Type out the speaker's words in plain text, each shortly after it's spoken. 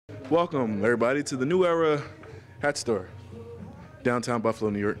Welcome, everybody, to the New Era Hat Store, downtown Buffalo,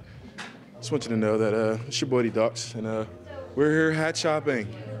 New York. Just want you to know that it's your boy Dion Dawkins, and we're here hat shopping.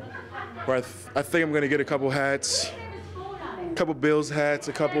 Where I think I'm going to get a couple hats, a couple Bills hats,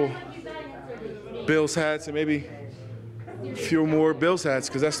 a couple Bills hats, and maybe a few more Bills hats,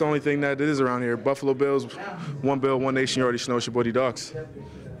 because that's the only thing that it is around here. Buffalo Bills, one Bill, one nation. You already know it's your boy Dion Dawkins.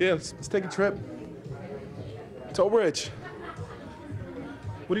 Yeah, let's take a trip. Toll Bridge.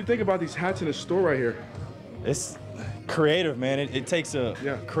 What do you think about these hats in the store right here? It's creative, man. It takes a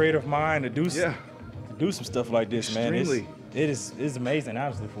creative mind to do some stuff like this, man. It's amazing,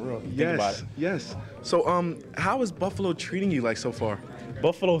 honestly, for real. Think about it. Yes. So, how is Buffalo treating you like so far?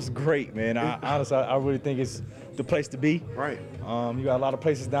 Buffalo's great, man. Honestly, I really think it's the place to be. Right. You got a lot of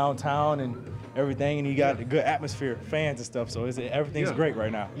places downtown and everything, and you got a good atmosphere, fans and stuff. So everything's great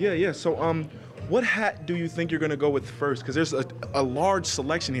right now. Yeah. So, what hat do you think you're gonna go with first? Because there's a large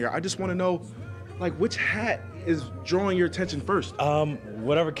selection here. I just want to know, like, which hat is drawing your attention first?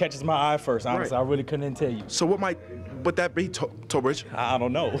 Whatever catches my eye first. Honestly, I really couldn't tell you. So, would that be Toll Bridge? I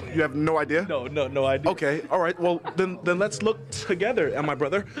don't know. You have no idea? No idea. Okay, all right. Well, then let's look together, my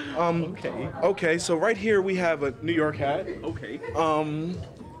brother. Okay. Okay. So right here we have a New York hat. Okay.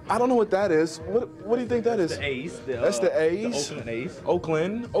 I don't know what that is. What do you think that is? The A's. That's the A's. The Oakland A's.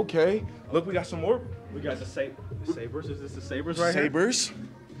 Oakland. Okay. Look, we got some more. We got the Sabres. Is this the Sabres right Sabres. here?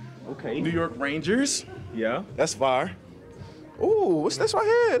 Okay. New York Rangers. Yeah. That's fire. Ooh, what's this right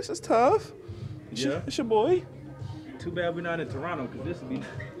here? This is tough. It's your boy. Too bad we're not in Toronto, because this would be.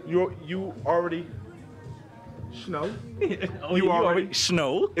 You already. Snow. You already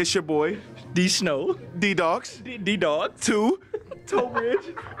Snow. It's your boy. D Snow. D Dogs. D Dog. 2. Toll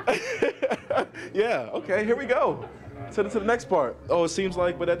Bridge. Yeah. Okay. Here we go. To the next part. Oh, it seems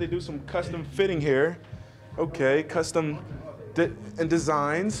like, but that they do some custom fitting here. Okay. Custom and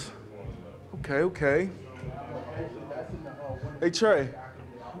designs. Okay. Hey Trey.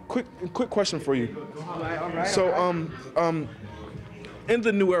 Quick question for you. All right. So in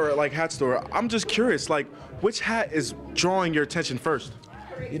the New Era hat store, I'm just curious, like, which hat is drawing your attention first?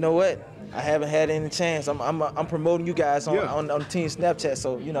 You know what? I haven't had any chance. I'm promoting you guys on Team Snapchat,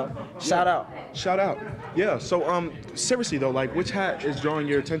 so shout out. Shout out. Yeah. So seriously though, like, which hat is drawing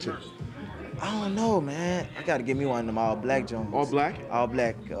your attention? I don't know, man. I gotta get me one of them all black Jones. All black? All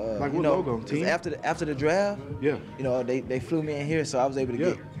black. Like what logo? Team? After the draft, yeah. They flew me in here, so I was able to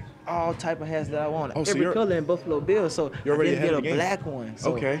get all type of hats that I want. Oh, so every color in Buffalo Bills, so you're already I didn't get a black one.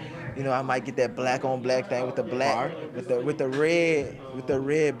 So, okay. I might get that black on black thing with the black with the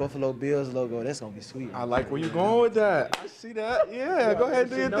red Buffalo Bills logo. That's gonna be sweet. I like where you're going with that. I see that. Yeah, go ahead and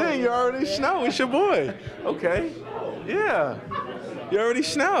do your thing. You already know. It's your boy. Okay. Yeah. You already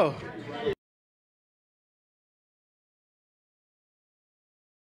know.